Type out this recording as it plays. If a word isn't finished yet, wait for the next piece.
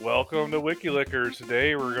Welcome to WikiLickers.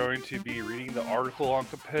 Today we're going to be reading the article on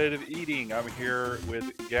competitive eating. I'm here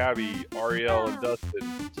with Gabby, Ariel, and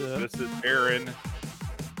Dustin. This is Aaron.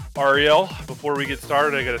 Ariel, before we get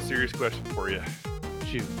started, I got a serious question for you.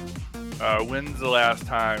 Shoot. When's the last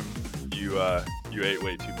time you ate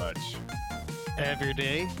way too much? Every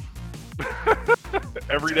day.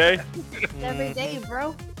 Every day? Every day,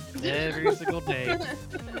 bro. Every single day.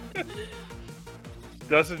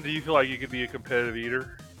 Dustin, do you feel like you could be a competitive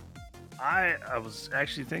eater? I was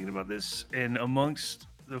actually thinking about this, and amongst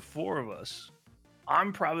the four of us,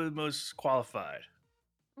 I'm probably the most qualified.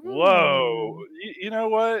 Whoa! You know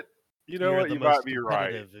what? You know You're what? the You most might be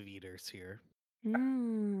right. competitive of eaters here.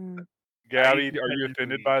 Gabby, I are you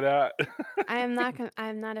offended by that? I am not. I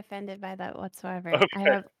am not offended by that whatsoever.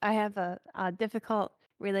 Okay. I have a difficult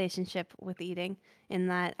relationship with eating in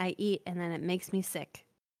that I eat and then it makes me sick.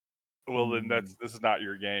 Well, then this is not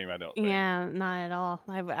your game, I don't think. Yeah, not at all.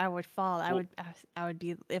 I would fall. Well- I would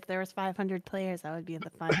be if there was 500 players. I would be the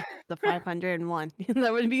 501.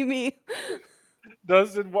 That would be me.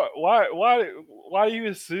 Dustin, why do you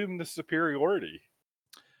assume the superiority?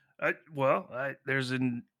 There's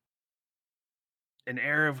an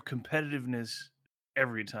air of competitiveness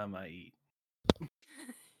every time I eat.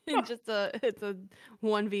 It's a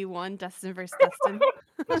 1v1 Dustin versus Dustin.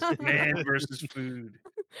 Man versus food.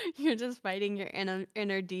 You're just fighting your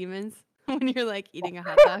inner demons when you're like eating a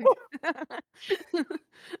hot dog.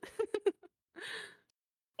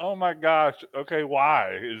 Oh my gosh. Okay,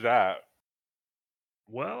 why is that?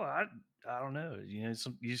 Well, I don't know. You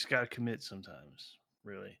just got to commit sometimes.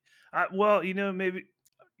 Really. Maybe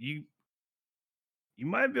you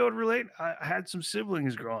might be able to relate. I had some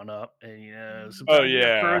siblings growing up, and sometimes you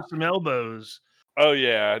gotta yeah. throw some elbows. Oh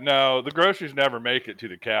yeah. No, the groceries never make it to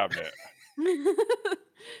the cabinet.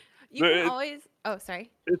 You can always. Oh, sorry.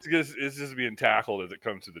 It's just being tackled as it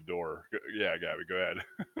comes to the door. Yeah, Gabby, go ahead.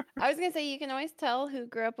 I was gonna say you can always tell who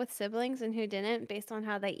grew up with siblings and who didn't based on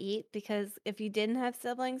how they eat. Because if you didn't have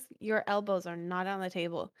siblings, your elbows are not on the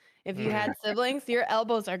table. If you had siblings, your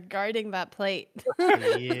elbows are guarding that plate.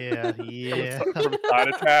 Yeah. From side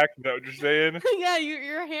attack, is that what you're saying? Yeah,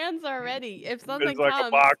 your hands are ready. If something It's like comes,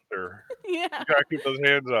 a boxer. yeah, You gotta keep those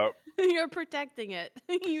hands up. you're protecting it.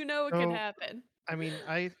 You know it can Oh. happen. I mean,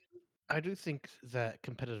 I do think that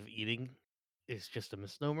competitive eating is just a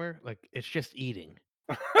misnomer. Like, it's just eating.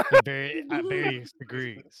 At various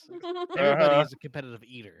degrees. Everybody's a competitive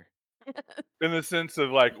eater. In the sense of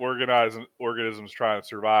like organisms trying to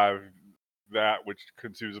survive, that which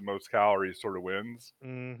consumes the most calories sort of wins.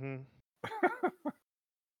 Mm-hmm.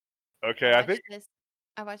 Okay, I think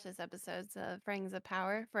I watched this episode of Rings of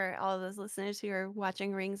Power for all of those listeners who are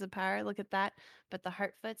watching Rings of Power. Look at that. But the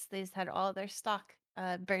Hartfoots, they just had all their stock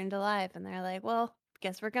burned alive. And they're like, well,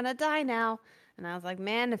 guess we're going to die now. And I was like,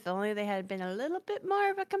 man, if only they had been a little bit more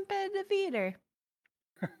of a competitive eater.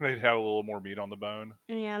 they'd have a little more meat on the bone.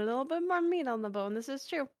 Yeah, a little bit more meat on the bone. This is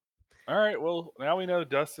true. All right, well, now we know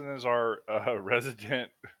Dustin is our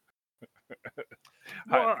resident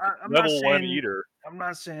Well, I'm level not one saying eater. I'm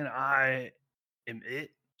not saying I am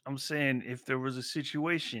it. I'm saying if there was a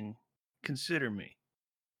situation, consider me.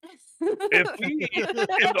 If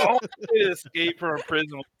the only way to escape from a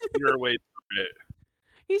prison was to figure a way through it,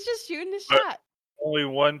 He's just shooting a But- shot. only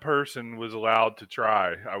one person was allowed to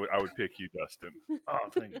try. I would pick you, Dustin. Oh,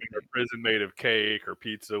 thank you. In a prison made of cake or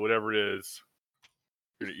pizza, whatever it is,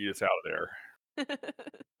 you're gonna eat us out of there.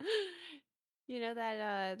 You know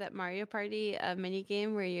that Mario Party mini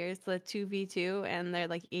game where you're the 2v2 and they're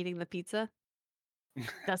like eating the pizza?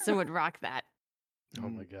 Dustin would rock that. Oh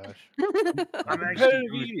my gosh. I'm actually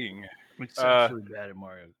Competitive really eating. exceptionally bad at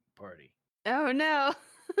Mario Party. Oh no.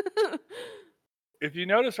 If you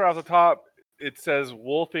notice right off the top, it says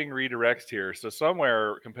wolfing redirects here. So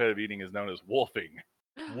somewhere competitive eating is known as wolfing.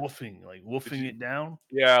 Wolfing, like wolfing it down.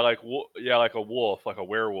 Yeah, like a wolf, like a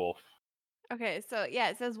werewolf. Okay, so yeah,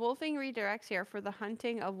 it says wolfing redirects here for the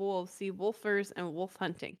hunting of wolves. See wolfers and wolf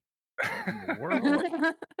hunting.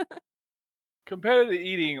 Competitive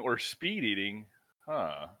eating or speed eating,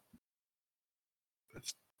 huh?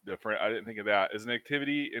 That's different. I didn't think of that. Is an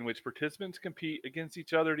activity in which participants compete against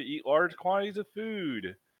each other to eat large quantities of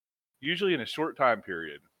food, usually in a short time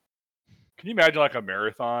period. Can you imagine like a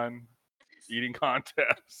marathon eating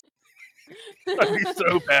contest? That'd be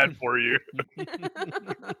so bad for you.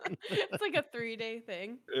 It's like a 3-day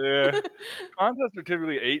thing. Yeah. Contests are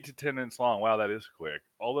typically 8 to 10 minutes long. Wow, that is quick.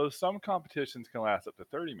 Although some competitions can last up to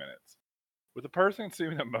 30 minutes, with the person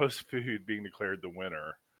consuming the most food being declared the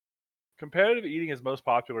winner. Competitive eating is most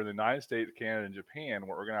popular in the United States, Canada, and Japan,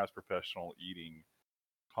 where organized professional eating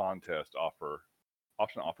contests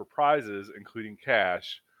often offer prizes, including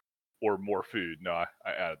cash, or more food. No, I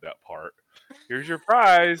added that part. Here's your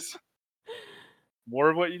prize. More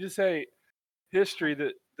of what you just ate. History.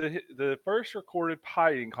 The first recorded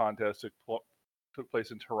pie eating contest took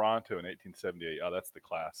place in Toronto in 1878. Oh, that's the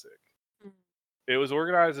classic. Mm. It was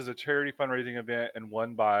organized as a charity fundraising event and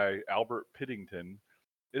won by Albert Piddington.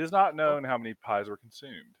 It is not known how many pies were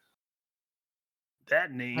consumed.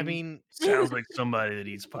 That name I mean, sounds like somebody that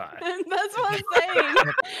eats pie. That's what I'm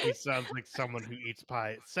saying. he sounds like someone who eats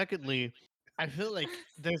pie. Secondly, I feel like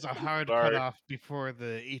there's a hard Sorry. cutoff before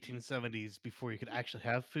the 1870s before you could actually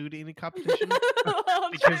have food eating competition Well,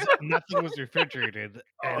 because true. nothing was refrigerated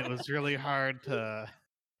and it was really hard to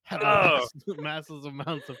have Oh. massive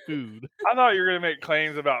amounts of food. I thought you were going to make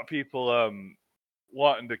claims about people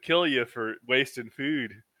wanting to kill you for wasting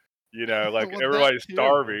food. You know, like Well, that everybody's too.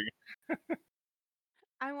 starving.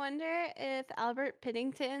 I wonder if Albert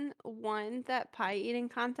Piddington won that pie eating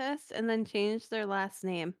contest and then changed their last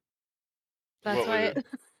name. That's What would why. it-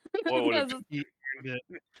 what would it because He earned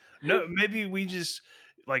it. No, maybe we just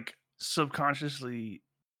like subconsciously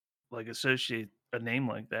like associate a name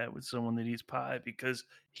like that with someone that eats pie because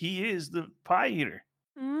he is the pie eater.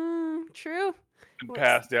 true. been What's-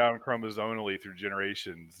 passed down chromosomally through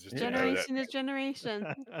generations. Just to know that. Generation is generation.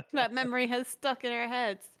 That memory has stuck in our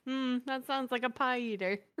heads. That sounds like a pie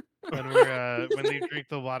eater. When we're when they drink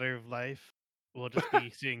the water of life, we'll just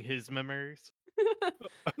be seeing his memories.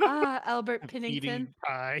 Albert of Piddington. eating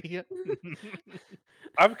pie.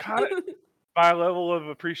 I'm kind of my level of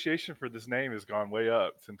appreciation for this name has gone way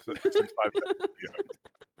up since 5 seconds ago.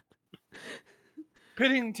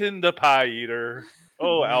 Piddington the pie eater.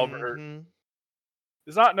 Oh, Albert. Mhm.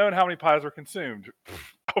 It's not known how many pies were consumed.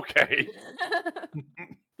 Okay.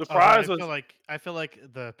 The Oh, prize I was feel like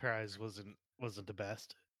the prize wasn't the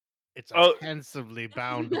best. It's a Oh. handsomely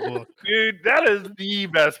bound book. dude, that is the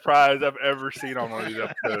best prize I've ever seen on one of these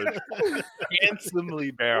episodes.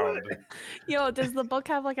 Handsomely bound. Yo, does the book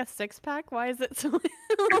have like a 6-pack? Why is it so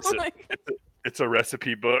It's a- like It's a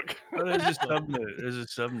recipe book. Oh, there's a subnet. There's a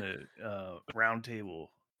subnet. Round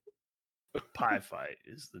table pie fight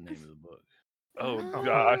is the name of the book. Oh Oh,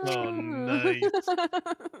 gosh. oh, nice.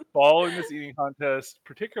 Following this eating contest,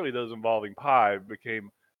 particularly those involving pie, became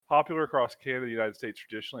popular across Canada and the United States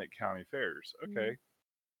traditionally at county fairs. Okay.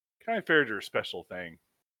 County fairs are a special thing.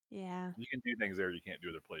 Yeah. You can do things there you can't do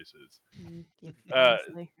other places. Yeah, Uh,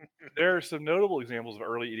 honestly. There are some notable examples of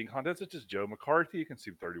early eating contests, such as Joe McCarthy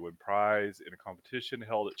consumed 31 pies in a competition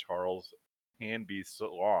held at Charles Hanby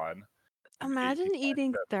Salon. in Imagine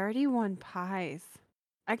eating 1897. 31 pies.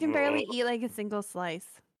 I can barely Ugh. eat like a single slice.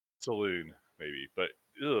 Saloon, maybe. But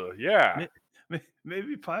yeah,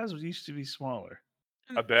 Maybe pies used to be smaller.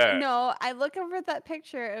 I bet. No, I look over that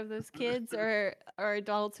picture of those kids or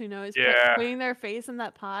adults who knows Yeah. putting their face in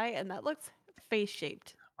that pie, and that looks face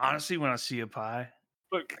shaped. Honestly, when I see a pie,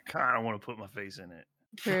 Look, I kind of want to put my face in it.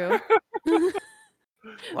 True.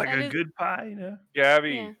 Like That a is- good pie, you know?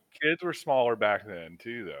 Gabby, Yeah. kids were smaller back then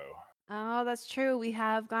too, though. Oh, that's true. We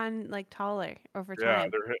have gone like taller over Yeah,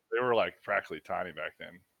 time they were like practically tiny back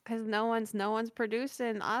then. because no one's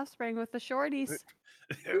producing offspring with the shorties.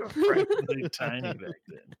 They were practically tiny back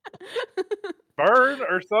then. Burn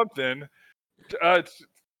or something.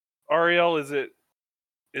 Ariel, is it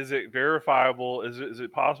verifiable? Is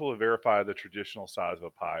it possible to verify the traditional size of a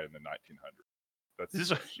pie in the 1900s?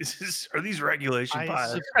 That's Are these regulation I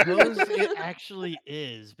pies? suppose it actually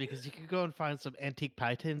is because you could go and find some antique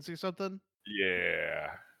pie tins or something. yeah.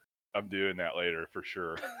 I'm doing that later for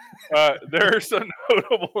sure. There are some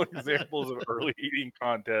notable examples of early eating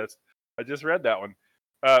contests. I just read that one.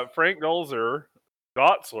 Frank Dotzler.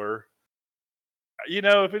 You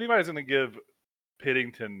know, if anybody's going to give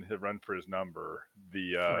Piddington a run for his number,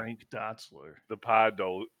 the Frank Dotzler. pie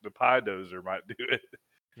dozer might do it.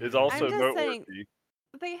 Is also just noteworthy. saying-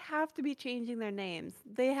 They have to be changing their names.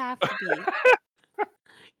 They have to be.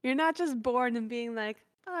 You're not just born and being like,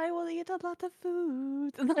 I will eat a lot of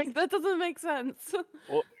food. Like that doesn't make sense.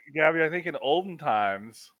 Well, Gabby, I think in olden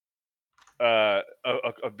times, a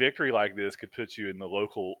victory like this could put you in the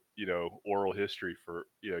local, oral history for,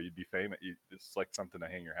 you'd be famous. It's like something to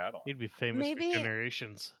hang your hat on. You'd be famous Maybe- for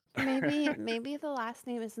generations. maybe the last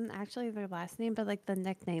name isn't actually their last name, but like the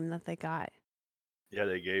nickname that they got. Yeah,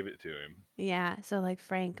 they gave it to him. Yeah, so like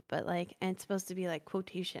Frank, but like, and it's supposed to be like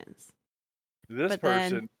quotations. This But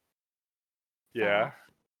then person, fell yeah, off.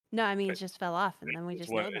 No, I mean it just fell off, and then we it's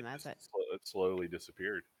just when know them as it. It slowly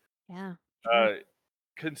disappeared. Yeah.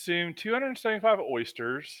 Consumed 275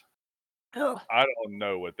 oysters. Oh. I don't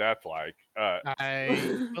know what that's like.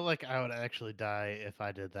 I feel like I would actually die if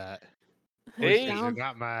I did that. Hey. Oysters are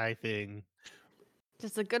not my thing.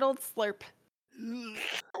 Just a good old slurp.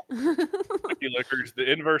 Wiki Lickers,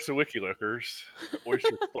 the inverse of Wiki Lickers,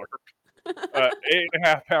 oyster slurp.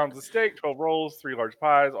 8.5 pounds of steak, 12 rolls, 3 large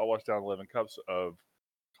pies, all washed down 11 cups of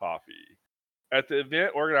coffee. At the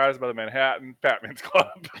event organized by the Manhattan Fat Men's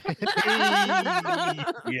Club.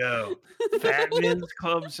 Yo, Fat Men's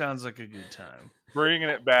Club sounds like a good time. Bringing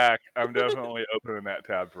it back, I'm definitely opening that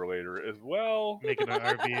tab for later as well. Making an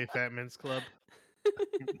RVA Fat Men's Club.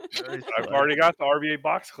 I've already got the RVA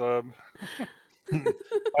Box Club. Is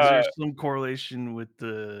there some correlation with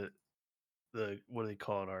the what do they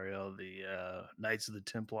call it, Ariel? The Knights of the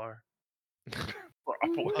Templar?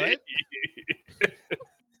 Probably.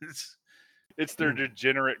 It's their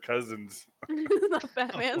degenerate cousins. The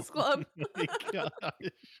Fat Man's Club. Oh my gosh.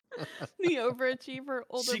 The overachiever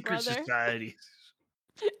older Secret brother. societies.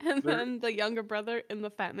 And then the younger brother in the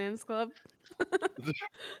Fat Man's Club.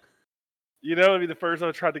 You know, it'd be the first time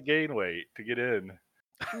I tried to gain weight to get in.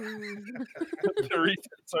 The recent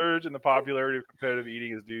surge in the popularity of competitive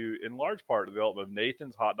eating is due in large part to the development of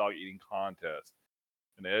Nathan's Hot Dog Eating Contest.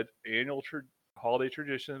 An annual holiday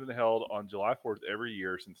tradition has been held on July 4th every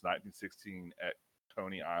year since 1916 at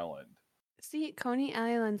Coney Island. See, Coney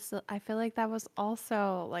Island, so I feel like that was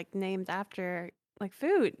also like named after like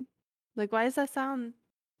food. Like, why does that sound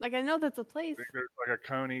like I know that's a place? I think there's like a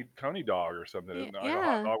Coney dog or something. Yeah, Isn't there? Like a yeah.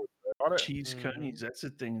 hot dog with bread on it. Cheese conies, that's a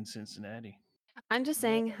thing in Cincinnati. I'm just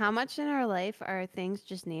saying, how much in our life are things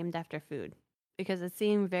just named after food? Because it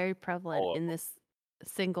seemed very prevalent All of in this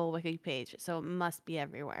single wiki page, so it must be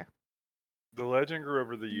everywhere. The legend grew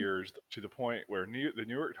over the years to the point where the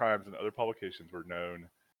New York Times and other publications were known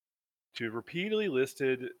to have repeatedly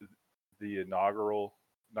listed the inaugural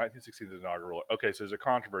 1916 inaugural. Okay, so there's a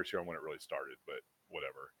controversy on when it really started, but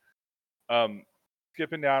whatever.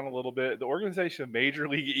 Skipping down a little bit, the organization of Major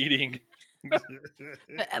League Eating.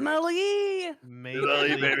 The MLE! Major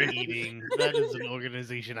League League Eating. That is an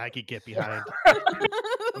organization I could get behind.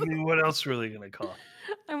 I mean, what else were they going to call?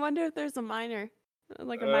 I wonder if there's a minor,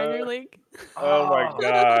 like a minor league. Oh my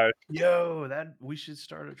gosh! Yo, we should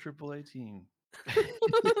start a AAA team.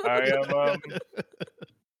 I am.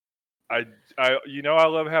 I I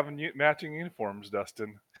love having matching uniforms,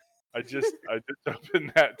 Dustin. I just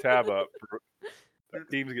opened that tab up. That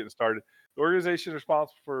team's getting started. The organization is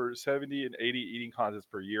responsible for 70 and 80 eating contests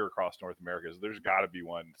per year across North America. So there's got to be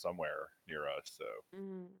one somewhere near us. So,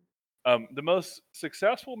 the most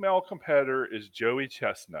successful male competitor is Joey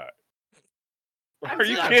Chestnut. Are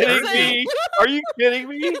you kidding me? Are you kidding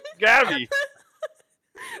me, Gabby?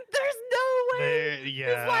 There's no way.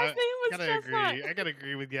 Yeah, His last name was gotta Chestnut. agree. I gotta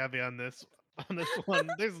agree with Gabby on this one.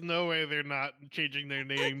 There's no way they're not changing their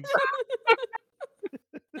names.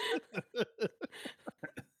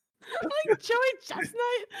 Like Joey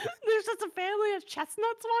Chestnut. There's just a family of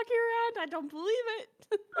chestnuts walking around. I don't believe it.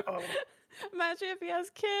 Oh. Imagine if he has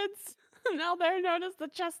kids. Now they're known as the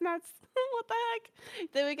Chestnuts. What the heck?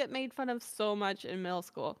 They would get made fun of so much in middle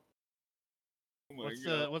school. Oh my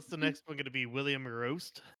God. What's the next one gonna be? William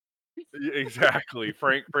Roast? Yeah, exactly.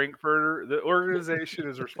 Frank Frankfurter. The organization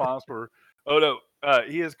is responsible for.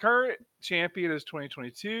 He is current champion is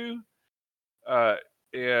 2022.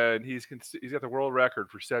 And he's got the world record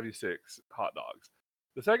for 76 hot dogs.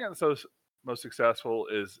 The second most successful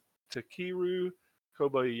is Takeru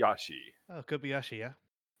Kobayashi. Oh, Kobayashi, yeah.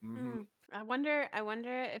 Mhm. I wonder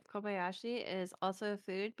if Kobayashi is also a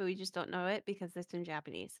food, but we just don't know it because it's in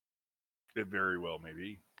Japanese. It very well may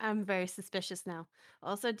be. I'm very suspicious now.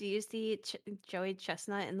 Also, do you see Joey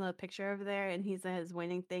Chestnut in the picture over there? And he's his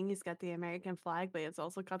winning thing. He's got the American flag, but it's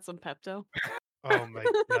also got some Pepto. Oh my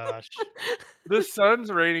gosh. The sun's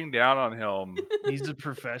raining down on him He's a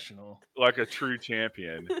professional. like a true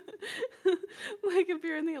champion. Like if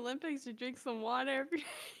you're in the Olympics, you drink some water.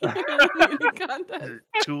 If you're in the eating contest,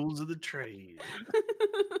 Tools of the trade.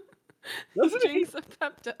 Doesn't he? drink some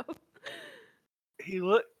Pepto.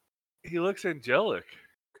 He looks angelic.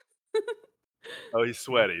 Oh, he's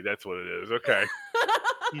sweaty. That's what it is. Okay.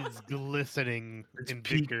 He's glistening It's in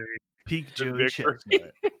peak- victory. Peak The Joey victory.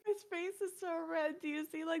 Chestnut. His face is so red. Do you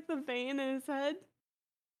see like the vein in his head?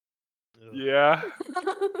 Ugh. Yeah.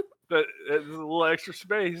 That's a little extra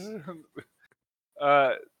space.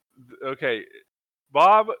 Okay.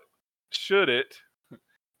 Bob Shouldit,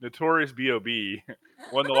 Notorious B.O.B.,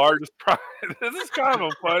 won the largest prize. This is kind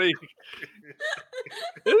of funny.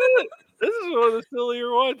 This is one of the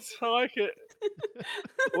sillier ones. I like it.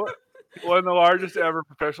 Won the largest ever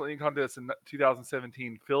professional eating contest in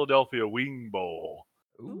 2017, Philadelphia Wing Bowl.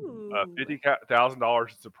 Ooh. $50,000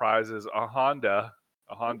 in surprises, a Hyundai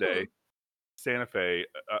Ooh. Santa Fe,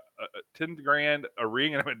 10 grand, a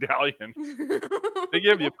ring, and a medallion. They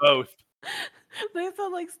give you both. They saw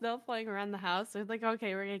like snow flying around the house. They're like,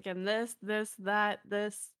 okay, we're gonna get this, this, that,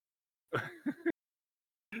 this.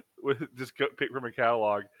 With just pick from a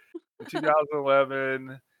catalog. In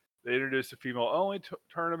 2011, they introduced a female-only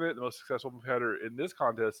tournament. The most successful competitor in this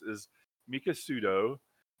contest is Mika Sudo,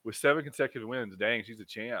 with 7 consecutive wins. Dang, she's a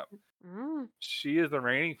champ. Mm. She is the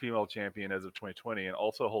reigning female champion as of 2020 and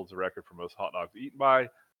also holds the record for most hot dogs eaten by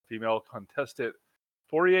female contestant.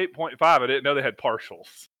 48.5. I didn't know they had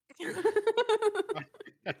partials.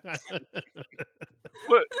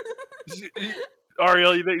 What?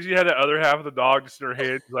 Ariel, you think she had the other half of the dog just in her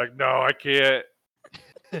hand? She's like, no, I can't.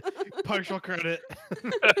 Partial credit.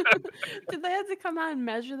 Did they have to come out and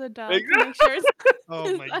measure the dog Exactly. to make sure it's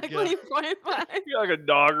Oh my exactly god. 0.5? You got like a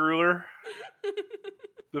dog ruler.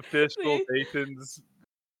 The Fishville Nathan's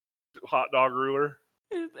hot dog ruler.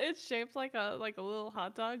 It's shaped like a little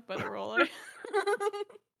hot dog, but a roller.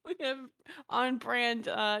 We have on brand,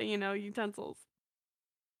 utensils.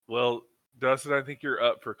 Well, Dustin, I think you're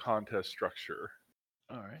up for contest structure.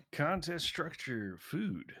 All right. Contest structure: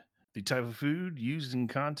 food. The type of food used in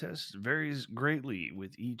contests varies greatly,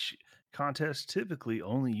 with each contest typically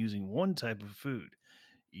only using one type of food,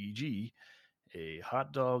 e.g., a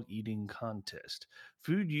hot dog eating contest.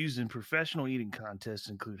 Food used in professional eating contests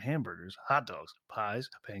include hamburgers, hot dogs, pies,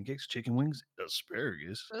 pancakes, chicken wings,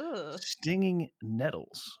 asparagus, Ugh. stinging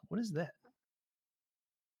nettles. What is that?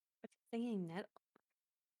 What's singing nettle?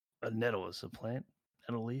 A nettle is a plant,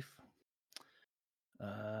 nettle leaf.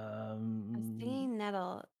 A stinging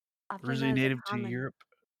nettle, often Originally known as a native to common. Europe,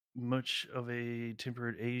 much of a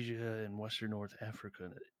temperate Asia and Western North Africa.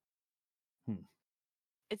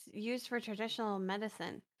 It's used for traditional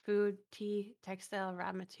medicine, food, tea, textile,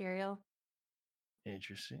 raw material.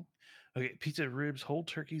 Interesting. Okay, pizza, ribs, whole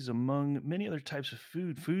turkeys, among many other types of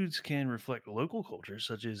food. Foods can reflect local cultures,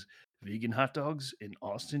 such as vegan hot dogs in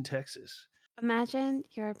Austin, Texas. Imagine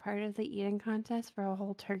you're a part of the eating contest for a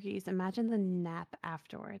whole turkeys. Imagine the nap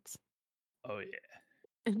afterwards. Oh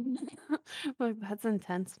yeah. Look, that's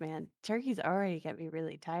intense, man. Turkeys already get me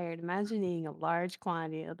really tired. Imagine eating a large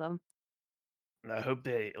quantity of them. And I hope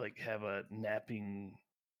they like have a napping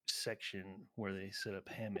section where they set up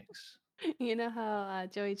hammocks. You know how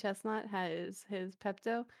Joey Chestnut has his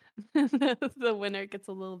Pepto? The winner gets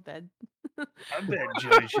a little bed. I bet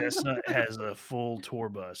Joey Chestnut has a full tour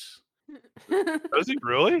bus. Does he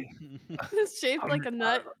really? It's shaped like a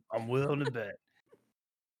nut. I'm willing to bet.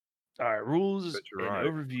 All right, rules Bet you're and right.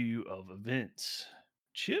 overview of events.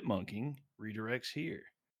 Chipmunking redirects here.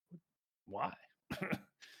 Why?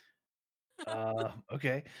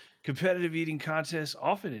 Okay. Competitive eating contests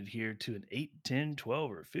often adhere to an 8, 10,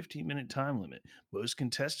 12, or 15-minute time limit. Most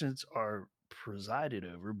contestants are presided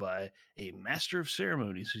over by a master of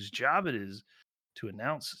ceremonies whose job it is to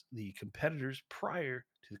announce the competitors prior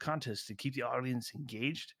to the contest to keep the audience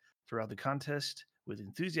engaged throughout the contest with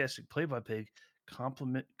enthusiastic play-by-play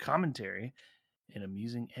commentary and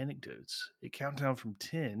amusing anecdotes. A countdown from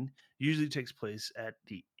 10 usually takes place at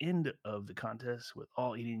the end of the contest, with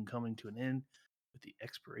all eating coming to an end with the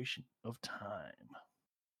expiration of time.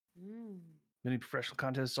 Mm. Many professional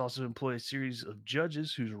contests also employ a series of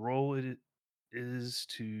judges whose role it is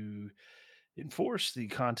to enforce the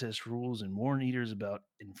contest rules and warn eaters about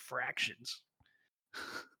infractions.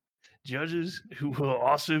 Judges who will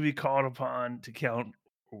also be called upon to count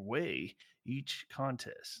or weigh each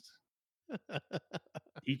contest.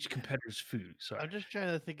 Each competitor's food. Sorry. I'm just trying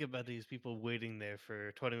to think about these people waiting there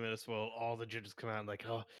for 20 minutes while all the judges come out like,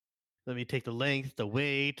 oh, let me take the length, the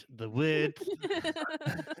weight, the width.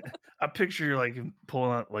 I picture like him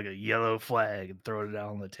pulling out like a yellow flag and throwing it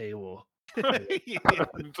out on the table.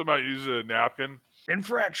 Somebody uses a napkin.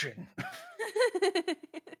 Infraction.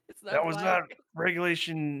 It's That was flag. not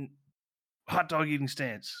regulation hot dog eating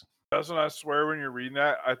stance. That's when I swear when you're reading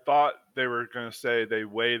that, I thought they were going to say they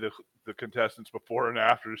weigh the contestants before and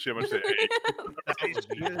after to see how much they ate. That They would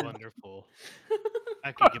be should. wonderful.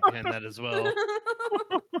 I could get behind that as well.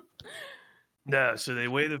 No, so they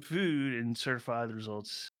weigh the food and certify the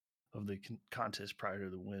results of the contest prior to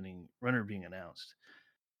the winning runner being announced.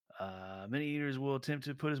 Many eaters will attempt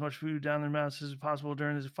to put as much food down their mouths as possible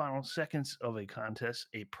during the final seconds of a contest,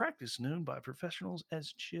 a practice known by professionals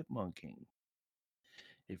as chipmunking.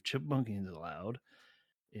 If chipmunking is allowed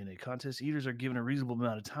in a contest, eaters are given a reasonable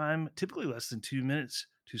amount of time, typically less than 2 minutes,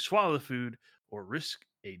 to swallow the food or risk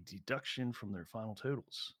a deduction from their final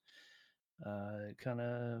totals. It kind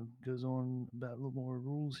of goes on about a little more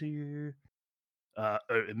rules here.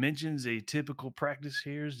 It mentions a typical practice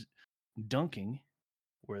here is dunking,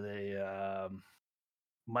 where they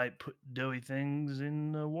might put doughy things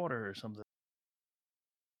in the water or something.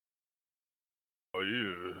 Oh,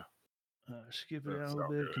 yeah. Skip it That down a sound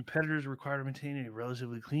little bit. good. Competitors are required to maintain a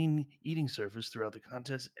relatively clean eating surface throughout the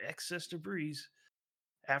contest. Excess debris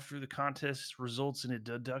after the contest results in a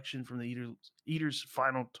deduction from the eater's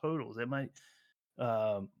final totals. That might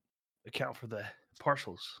account for the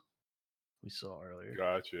partials we saw earlier.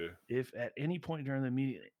 Gotcha. If at any point during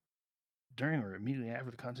or immediately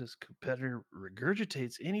after the contest, competitor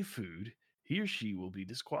regurgitates any food, he or she will be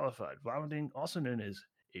disqualified. Vomiting, also known as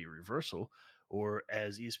a reversal, or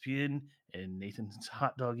as ESPN and Nathan's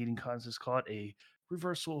hot dog eating contest call it, a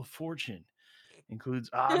reversal of fortune, includes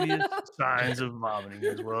obvious signs of vomiting,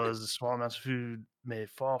 as well as the small amounts of food may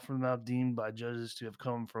fall from the mouth deemed by judges to have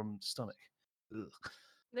come from the stomach. Ugh.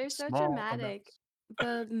 They're so Small dramatic.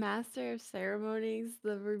 The master of ceremonies,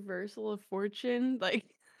 the reversal of fortune. Like,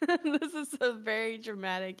 this is a very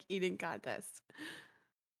dramatic eating contest.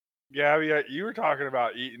 Gabby, you were talking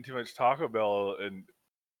about eating too much Taco Bell and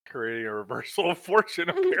creating a reversal of fortune,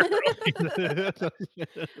 apparently.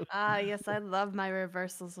 Ah, yes, I love my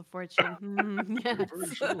reversals of fortune. Yes.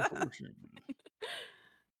 Reversal of fortune.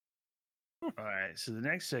 All right, so the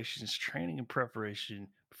next section is training and preparation.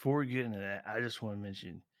 Before we get into that, I just want to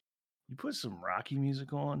mention you put some Rocky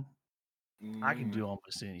music on, I can do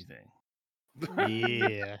almost anything.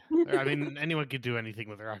 Yeah. I mean, anyone could do anything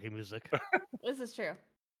with Rocky music. This is true.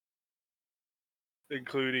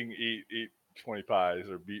 Including eat 20 pies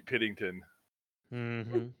or beat Piddington.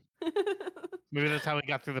 hmm Maybe that's how we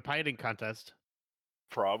got through the pie eating contest.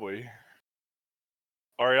 Probably.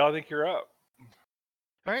 Ariel, I think you're up.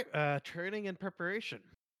 All right, training and preparation.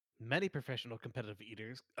 Many professional competitive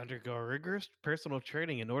eaters undergo rigorous personal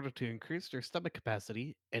training in order to increase their stomach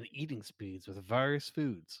capacity and eating speeds with various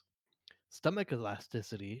foods. Stomach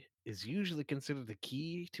elasticity is usually considered the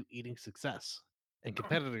key to eating success, and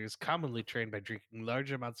competitors commonly train by drinking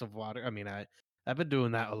large amounts of water. I mean, I've been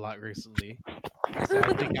doing that a lot recently, so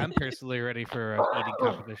I think I'm personally ready for an eating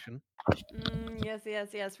competition.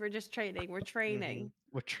 Yes. We're just training. We're training.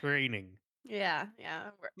 We're training. Yeah.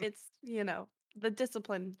 It's, the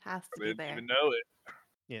discipline has to I be didn't there. even know it.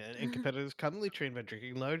 Yeah, and competitors commonly train by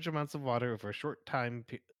drinking large amounts of water over a short time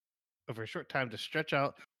to stretch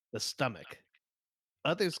out the stomach.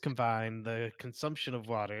 Others combine the consumption of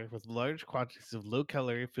water with large quantities of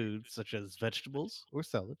low-calorie foods such as vegetables or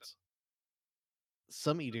salads.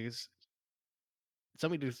 Some eaters,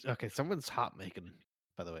 okay, someone's hot making,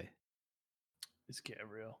 by the way. It's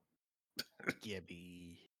Gabriel.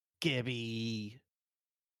 Gibby.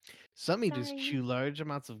 Some eaters Sorry. chew large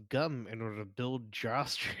amounts of gum in order to build jaw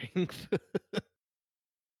strength.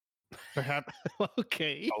 Perhaps,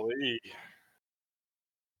 okay. Golly.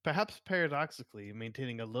 Perhaps paradoxically,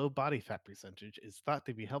 maintaining a low body fat percentage is thought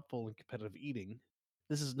to be helpful in competitive eating.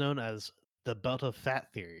 This is known as the belt of fat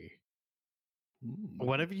theory.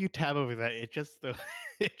 Whenever you tab over that, it just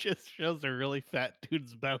it just shows a really fat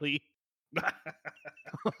dude's belly.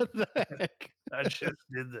 What the heck? I just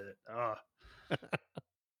did that. Oh.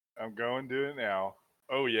 I'm going to do it now.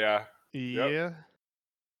 Oh, yeah. Yep. Yeah.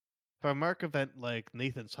 For a mark event like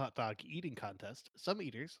Nathan's hot dog eating contest, some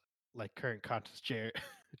eaters, like current contest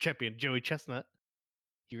champion Joey Chestnut,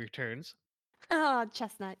 he returns, Oh,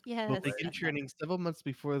 chestnut. will Yes. begin chestnut. training several months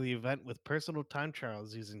before the event with personal time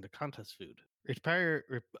trials using the contest food.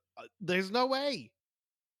 There's no way.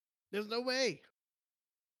 There's no way.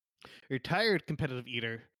 Retired competitive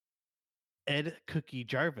eater Ed Cookie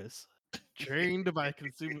Jarvis trained by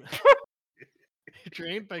consuming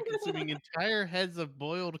entire heads of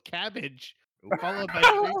boiled cabbage, followed by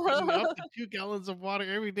drinking up to 2 gallons of water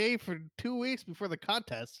every day for 2 weeks before the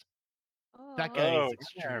contest. That guy Oh, is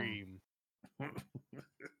man. extreme.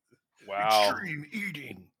 Wow. Extreme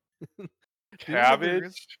eating. Due to the Cabbage?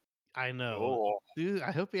 risk- I know. Oh, Dude,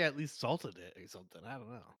 I hope he at least salted it or something. I don't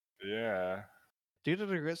know. yeah. Due to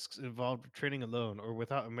the risks involved with training alone or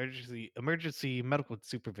without emergency medical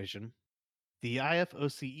supervision, the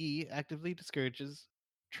IFOCE actively discourages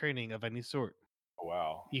training of any sort. Oh,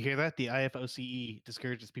 wow. You hear that? The IFOCE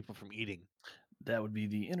discourages people from eating. That would be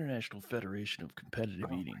the International Federation of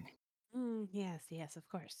Competitive Eating. Yes, of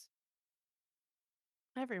course.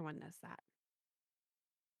 Everyone knows that.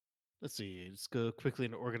 Let's see. Let's go quickly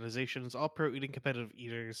into organizations. All pro eating competitive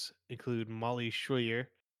eaters include Molly Schreier,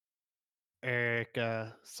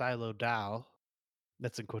 Erica Silo Dow.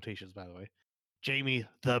 That's in quotations, by the way. Jamie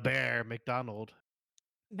the Bear McDonald.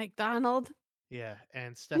 McDonald. Yeah,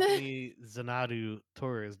 and Stephanie Zanadu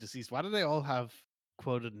Torres, deceased. Why do they all have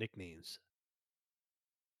quoted nicknames?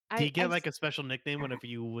 Do you get like a special nickname whenever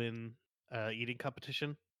you win eating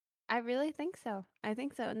competition? I really think so. I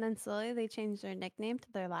think so. And then slowly they changed their nickname to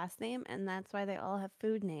their last name, and that's why they all have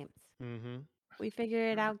food names. Mm-hmm. We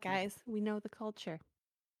figured it out, guys. We know the culture.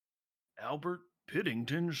 Albert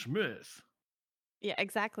Piddington Smith. Yeah,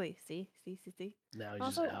 exactly. See. Now he's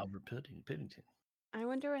Also, just Albert Piddington. I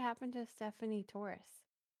wonder what happened to Stephanie Torres.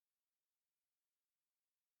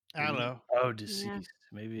 I don't know. Oh, deceased.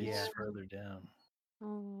 Maybe it's Yeah. further down.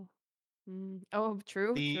 Oh. Oh,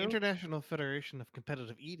 true. The true. International Federation of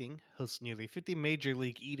Competitive Eating hosts nearly 50 major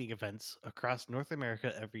league eating events across North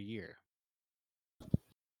America every year.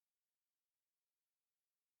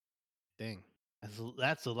 Dang,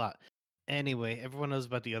 that's a lot. Anyway, everyone knows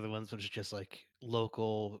about the other ones, which is just like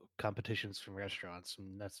local competitions from restaurants,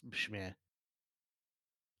 and that's schmeh.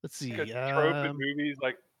 Let's see. Like a trope in movies,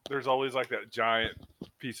 like there's always like that giant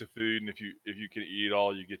piece of food, and if you can eat it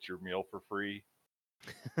all, you get your meal for free.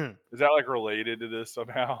 Is that like related to this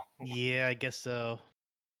somehow? Yeah, I guess so.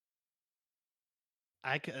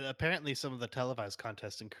 Apparently some of the televised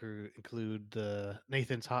contests include the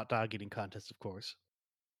Nathan's hot dog eating contest, of course,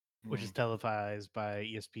 which is televised by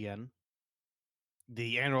ESPN.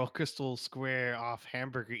 The annual Crystal Square off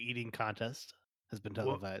hamburger eating contest has been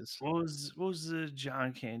televised. What was the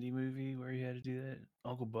John Candy movie where he had to do that?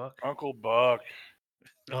 Uncle Buck. Uncle Buck.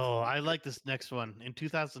 Oh, I like this next one. In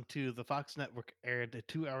 2002, the Fox Network aired a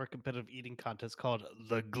 2-hour competitive eating contest called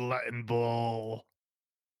the Glutton Bowl.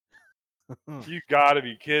 You gotta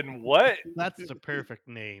be kidding! What? That's the perfect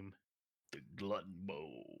name. The Glutton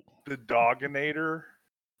Bowl. The Dogginator.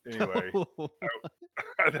 Anyway,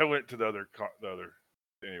 that went to the other.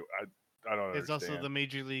 Anyway, I don't It's understand. also the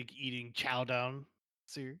Major League Eating Chowdown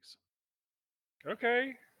series.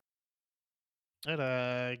 Okay. And,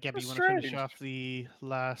 Gabby, That's you want to finish strange. off the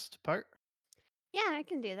last part? Yeah, I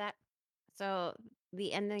can do that. So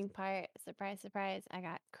the ending part, surprise, surprise, I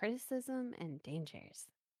got criticism and dangers.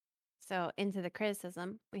 So into the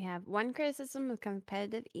criticism, we have one criticism of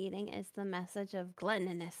competitive eating is the message of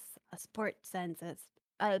gluttonous, a sport sense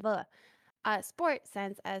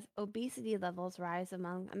as obesity levels rise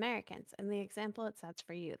among Americans, and the example it sets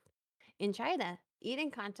for youth. In China,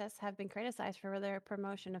 eating contests have been criticized for their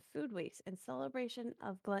promotion of food waste and celebration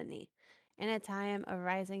of gluttony in a time of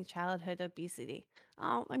rising childhood obesity.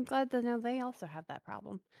 Oh, I'm glad to know they also have that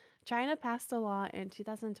problem. China passed a law in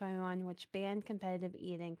 2021 which banned competitive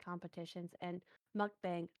eating competitions and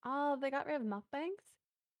mukbang. Oh, they got rid of mukbangs?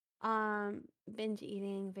 Binge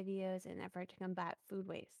eating videos in an effort to combat food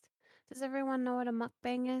waste. Does everyone know what a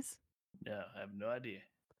mukbang is? No, I have no idea.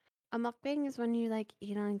 A mukbang is when you like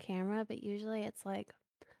eat on camera, but usually it's like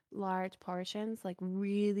large portions, like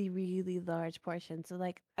really, really large portions. So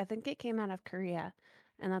like I think it came out of Korea,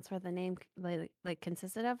 and that's where the name like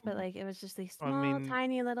consisted of. But like it was just these I small, mean,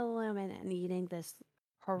 tiny little women and eating this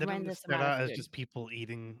didn't it horrendous start amount of out as food. just people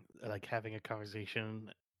eating, like having a conversation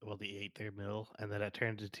while they ate their meal, and then it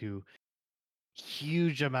turned into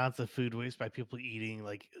huge amounts of food waste by people eating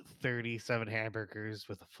like 37 hamburgers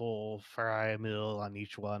with a full fry meal on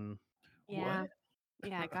each one. Yeah, What?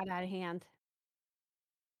 yeah, it got out of hand.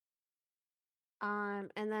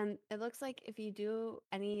 And then it looks like if you do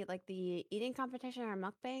any like the eating competition or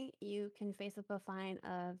mukbang, you can face up a fine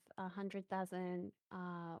of 100,000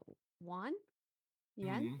 won,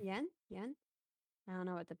 Mhm. yen. I don't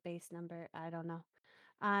know what the base number. I don't know.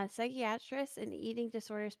 Psychiatrist and eating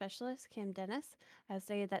disorder specialist Kim Dennis has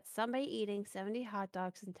stated that somebody eating 70 hot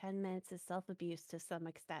dogs in 10 minutes is self-abuse to some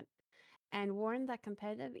extent, and warned that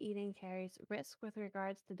competitive eating carries risk with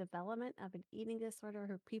regards to development of an eating disorder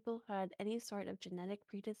for people who had any sort of genetic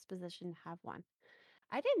predisposition to have one.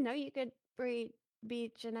 I didn't know you could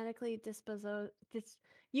be genetically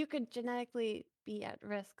you could genetically be at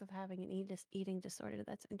risk of having an eating disorder.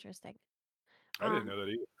 That's interesting. I didn't know that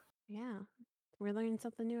either. Yeah, we're learning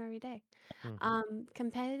something new every day. Mhm.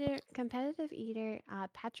 Competitive eater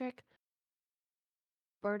Patrick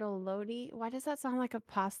Bertolotti. Why does that sound like a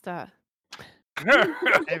pasta?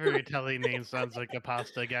 Every Italian name sounds like a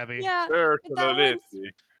pasta, Gabby. Yeah, but that one's.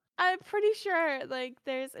 Bertolotti. I'm pretty sure like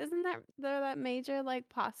isn't there that major like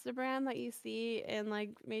pasta brand that you see in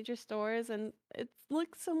like major stores and it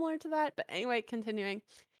looks similar to that. But anyway, continuing.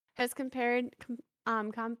 Has compared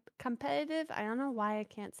competitive. I don't know why I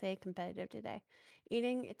can't say competitive today.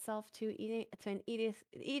 Eating itself to an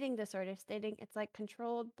eating disorder, stating it's like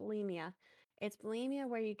controlled bulimia. It's bulimia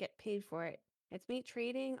where you get paid for it. It's me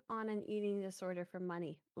trading on an eating disorder for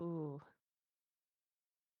money. Ooh,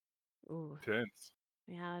 ooh, Tense.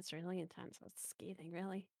 yeah, that's really intense. That's scathing,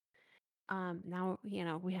 really. Now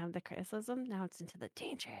we have the criticism. Now it's into the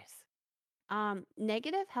dangers.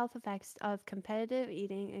 Negative health effects of competitive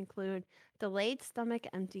eating include delayed stomach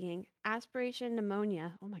emptying, aspiration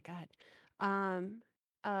pneumonia. Oh my God. Um,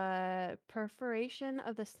 perforation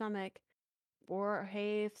of the stomach,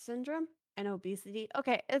 Borhave syndrome, and obesity.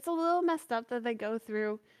 Okay, it's a little messed up that they go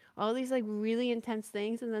through all these like really intense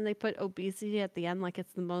things, and then they put obesity at the end like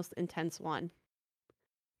it's the most intense one.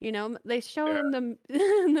 You know, they show Yeah. him the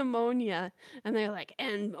pneumonia, and they're like,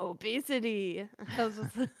 and obesity. I was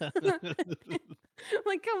just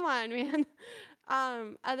like, come on, man.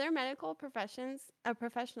 Other medical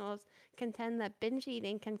professionals contend that binge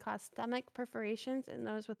eating can cause stomach perforations in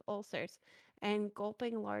those with ulcers, and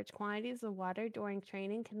gulping large quantities of water during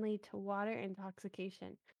training can lead to water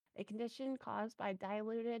intoxication, a condition caused by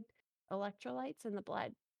diluted electrolytes in the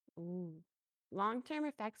blood. Ooh. Long-term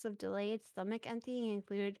effects of delayed stomach emptying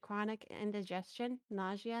include chronic indigestion,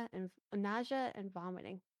 nausea, and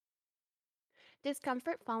vomiting.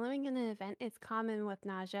 Discomfort following an event is common with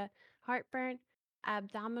nausea, heartburn,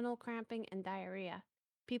 abdominal cramping, and diarrhea.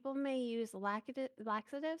 People may use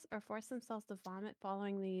laxatives or force themselves to vomit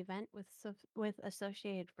following the event with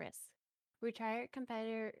associated risks. Retired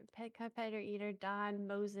competitor eater Don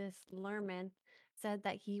Moses Lerman said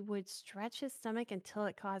that he would stretch his stomach until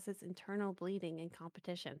it causes internal bleeding in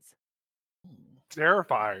competitions.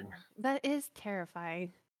 Terrifying. That is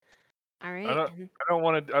terrifying. All I right. don't. I don't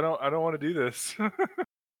want to. I don't want to do this.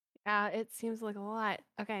 It seems like a lot.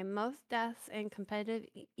 Okay, most deaths in competitive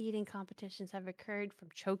eating competitions have occurred from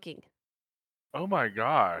choking. Oh my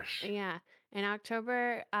gosh. Yeah. In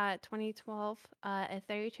October 2012, a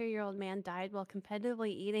 32-year-old man died while competitively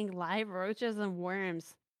eating live roaches and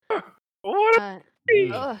worms. What? Uh,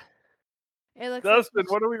 Ugh. ugh. It looks Dustin,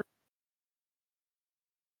 like what are we?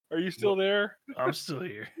 Are you still there? I'm still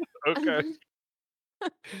here. Okay.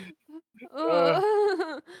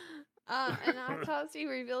 An autopsy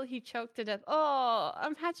revealed he choked to death. Oh,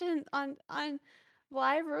 I'm hatching on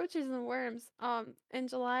live roaches and worms. In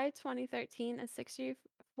July 2013, a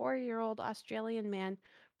 64-year-old Australian man,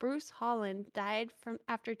 Bruce Holland, died from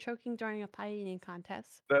after choking during a pie eating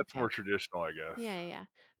contest. That's Okay. more traditional, I guess. Yeah.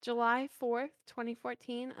 July 4th,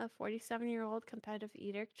 2014, a 47-year-old competitive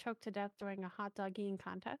eater choked to death during a hot dog eating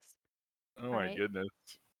contest. Oh my Right. goodness.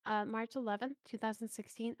 March 11th,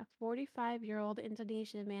 2016, a 45-year-old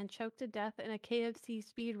Indonesian man choked to death in a KFC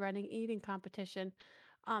speedrunning eating competition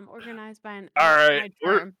organized by an All right, outside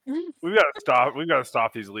firm. we've got to stop. We've got to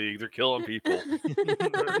stop these leagues. They're killing people.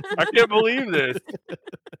 I can't believe this.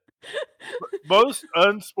 Most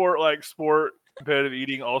unsport-like sport, competitive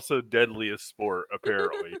eating, also deadliest sport.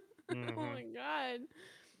 Apparently, Oh Mhm. my god.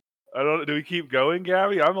 I don't. Do we keep going,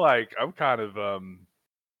 Gabby? I'm kind of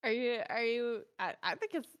Are you I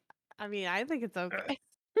think it's I think it's okay.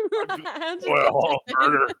 I'm- I'm just well,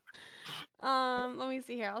 kidding. murder. Let me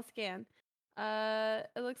see here. I'll scan.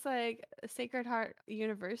 It looks like Sacred Heart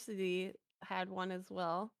University had one as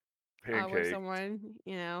well. Where Pancake. someone,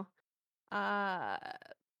 uh,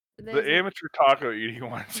 The there's a amateur taco eating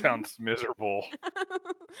one sounds miserable.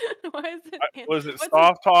 why is it? Was it what's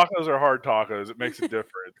soft tacos or hard tacos? It makes a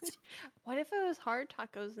difference. What if it was hard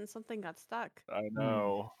tacos and something got stuck? I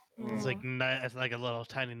know. It's like it's like a little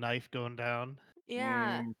tiny knife going down.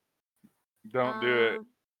 Yeah. Don't do it.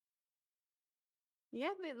 Yeah,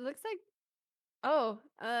 it looks like. Oh,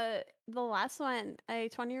 the last one, a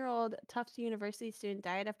 20-year-old Tufts University student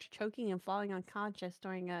died after choking and falling unconscious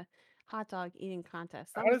during a hot dog eating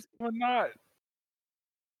contest. How does someone not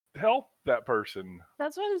help that person?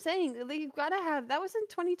 That's what I'm saying. You've got to have. That was in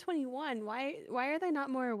 2021. Why are they not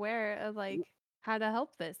more aware of like how to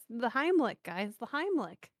help this? The Heimlich, guys. The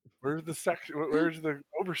Heimlich. Where's the section? Where's the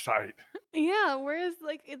oversight? Yeah. Whereas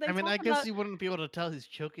like they I mean, talk I guess about. you wouldn't be able to tell he's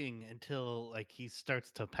choking until like he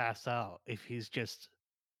starts to pass out. If he's just,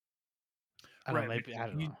 I don't know, maybe I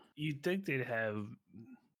don't know. You'd think they'd have.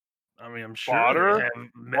 I mean, I'm sure Fodder? they have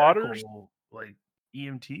Fodders? medical like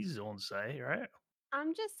EMTs on site, right?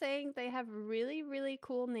 I'm just saying they have really, really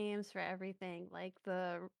cool names for everything, like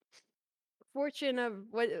the fortune of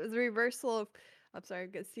the reversal of. I'm sorry,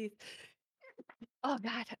 good Steve. Oh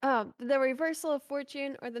God, the reversal of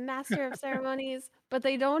fortune or the master of ceremonies, but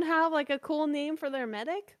they don't have like a cool name for their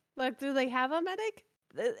medic. Like, do they have a medic?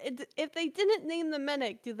 If they didn't name the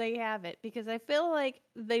medic, do they have it? Because I feel like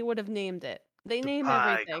they would have named it. They The name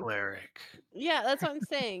pie everything. cleric. Yeah, that's what I'm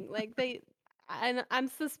saying. Like and I'm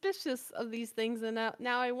suspicious of these things, and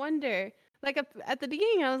now I wonder. Like at the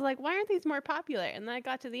beginning, I was like, why aren't these more popular? And then I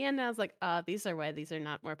got to the end, and I was like, these are why these are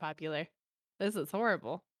not more popular. This is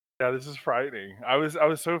horrible. Yeah, this is frightening. I was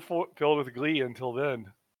so filled with glee until then.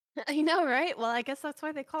 I know, right? Well, I guess that's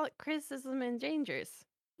why they call it criticism and dangers.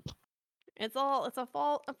 It's a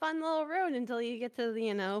fun little road until you get to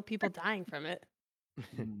the people dying from it.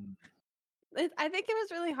 Mm. I think it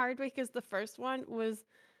was really hard because the first one was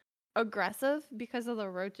aggressive because of the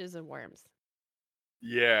roaches and worms.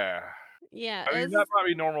 Yeah. Yeah, I mean, that might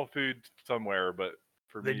be normal food somewhere, but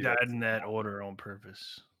for They me, died that's in that order on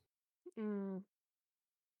purpose. Mm.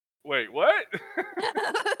 Wait, what?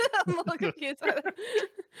 I'm all confused.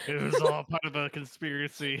 It was all part of a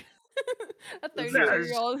conspiracy. A This is-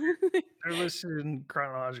 32-year-old. They're listed in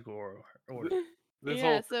chronological order. This Yeah,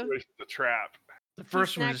 whole so- situation's a trap. The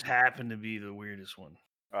first one snack- just happened to be the weirdest one.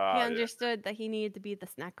 He Yeah. understood that he needed to be the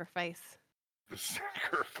sacrifice. The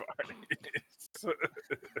sacrifice.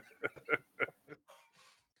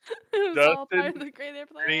 It was all part of Dustin, the greater any-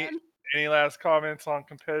 plan. Any last comments on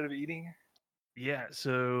competitive eating? Yeah,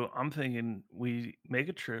 so I'm thinking we make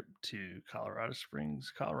a trip to Colorado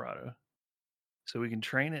Springs, Colorado, so we can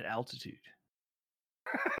train at altitude,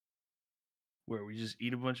 where we just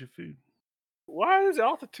eat a bunch of food. Why does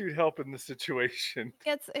altitude help in this situation?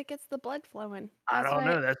 It gets the blood flowing. I That's don't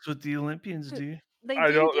why know. That's what the Olympians do. They I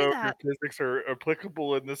do don't do know that. if your physics are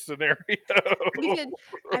applicable in this scenario. You could,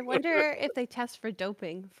 I wonder if they test for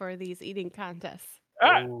doping for these eating contests.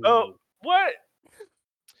 Oh, what?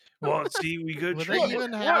 Well, see, we go Would train. they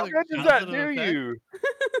even What have a good does that positive do effect? you?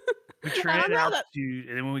 We I train don't at know that. altitude,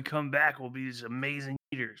 and then when we come back, we'll be these amazing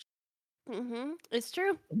eaters. It's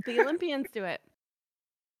true. The Olympians do it.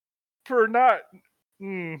 For not.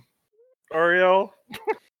 Ariel?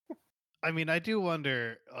 I mean, I do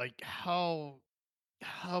wonder, like, how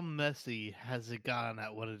messy has it gotten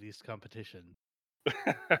at one of these competitions?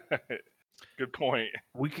 Good point.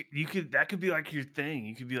 That could be like your thing.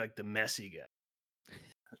 You could be like the messy guy.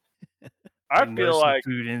 I And feel most of the like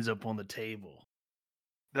food ends up on the table.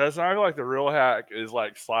 that's not like the real hack is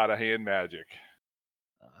like sleight of hand magic.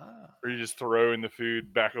 Ah. Or you just throwing the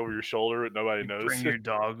food back over your shoulder and nobody You knows. bring your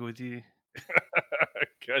dog with you.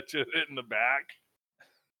 Catch it in the back.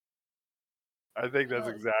 I think that's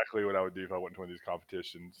Well, exactly what I would do if I went to one of these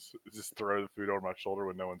competitions. Just throw the food over my shoulder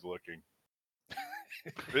when no one's looking.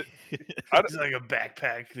 It's like a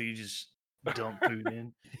backpack that you just dump food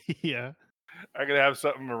in. Yeah. I could have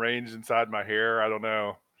something arranged inside my hair. I don't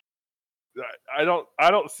know. I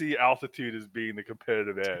don't see altitude as being the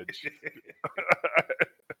competitive edge.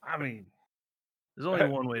 I mean, there's only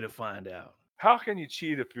one way to find out. How can you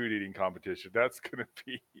cheat a food eating competition? That's going to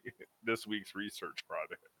be this week's research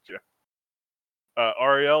project. Yeah.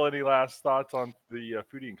 Ariel, any last thoughts on the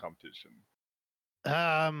food eating competition?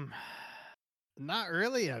 Not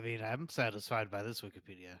really. I mean, I'm satisfied by this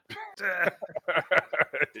Wikipedia.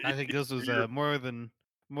 I think this was more than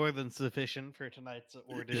sufficient for tonight's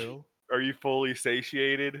ordeal. Are you fully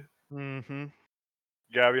satiated? Mm-hmm.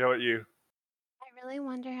 Gabby, how about you? I really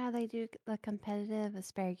wonder how they do the competitive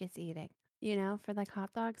asparagus eating. You know, for like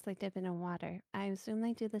hot dogs, they dip it in water. I assume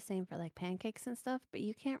they do the same for like pancakes and stuff, but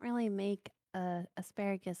you can't really make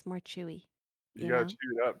asparagus more chewy. You You got know? to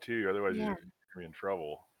chew it up too, otherwise Yeah. you're gonna be in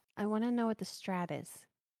trouble. I want to know what the strat is.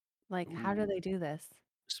 Like, how do Ooh. they do this?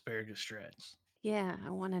 Asparagus strats. Yeah, I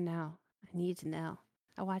want to know. I need to know.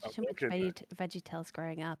 I watched I'm too much looking VeggieTales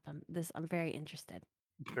growing up. I'm very interested.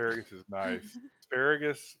 Asparagus is nice.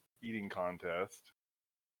 Asparagus eating contest.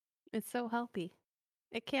 It's so healthy.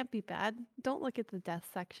 It can't be bad. Don't look at the death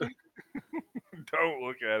section. Don't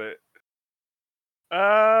look at it.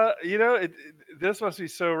 This must be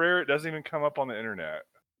so rare it doesn't even come up on the internet.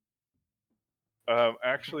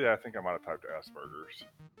 Actually, I think I might have typed Asperger's.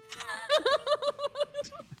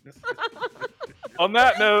 On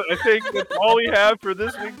that note, I think that's all we have for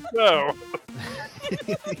this week's show.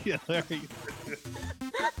 Yeah, there you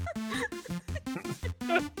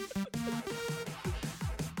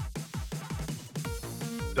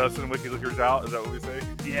Dustin Wiki Lookers out. Is that what we say?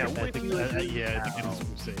 Yeah, go. I think, yeah, I think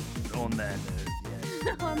it's safe. on that note.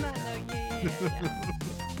 Yes. On that note, yeah.